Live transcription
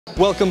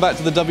Welcome back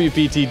to the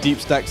WPT Deep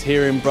Stacks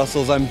here in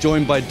Brussels. I'm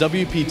joined by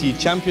WPT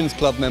Champions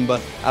Club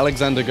member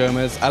Alexandre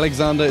Gomes.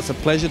 Alexander, it's a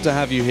pleasure to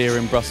have you here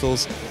in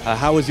Brussels.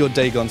 How has your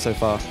day gone so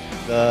far?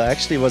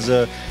 Actually, it was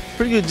a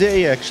pretty good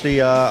day.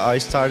 Actually, I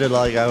started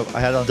I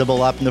had a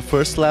double up in the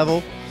first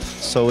level,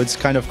 so it's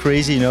kind of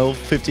crazy, you know,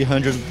 50,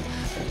 100,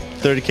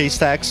 30k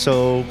stacks.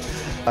 So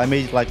I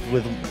made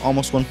with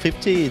almost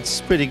 150. It's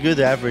pretty good.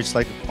 The average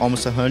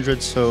almost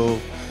 100. So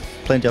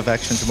plenty of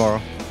action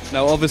tomorrow.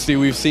 Now, obviously,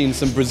 we've seen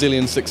some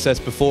Brazilian success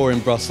before in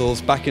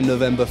Brussels. Back in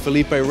November,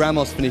 Felipe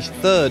Ramos finished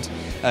third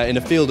in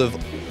a field of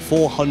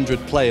 400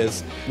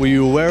 players. Were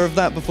you aware of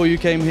that before you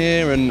came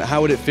here, and how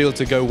would it feel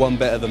to go one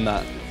better than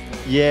that?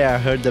 Yeah, I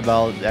heard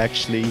about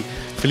actually.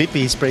 Felipe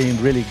is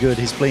playing really good.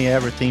 He's playing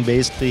everything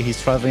basically.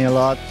 He's traveling a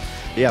lot.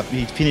 Yeah,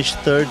 he finished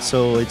third,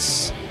 so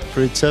it's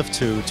pretty tough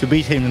to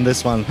beat him in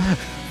this one.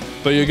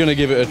 But you're going to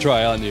give it a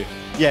try, aren't you?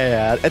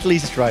 Yeah, at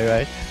least try,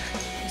 right?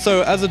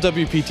 So as a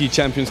WPT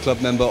Champions Club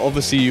member,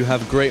 obviously you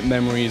have great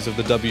memories of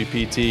the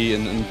WPT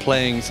and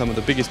playing some of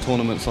the biggest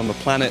tournaments on the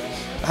planet.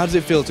 How does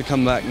it feel to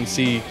come back and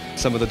see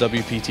some of the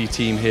WPT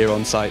team here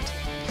on site?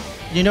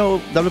 You know,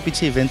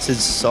 WPT events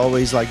is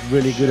always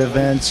really good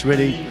events,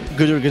 really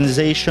good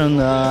organization.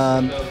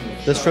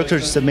 The structure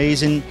is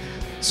amazing.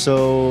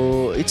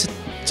 So it's a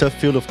tough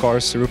field, of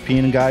course,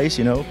 European guys,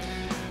 you know,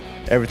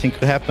 everything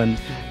could happen.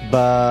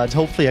 But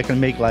hopefully I can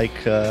make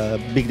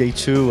big day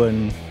two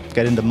and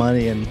get in the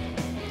money and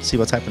see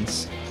what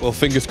happens. Well,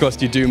 fingers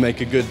crossed you do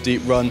make a good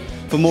deep run.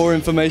 For more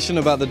information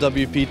about the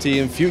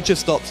WPT and future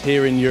stops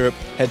here in Europe,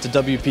 head to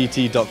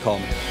WPT.com.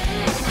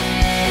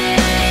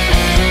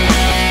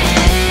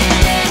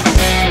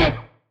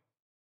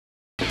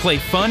 Play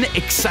fun,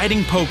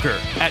 exciting poker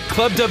at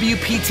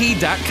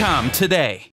ClubWPT.com today.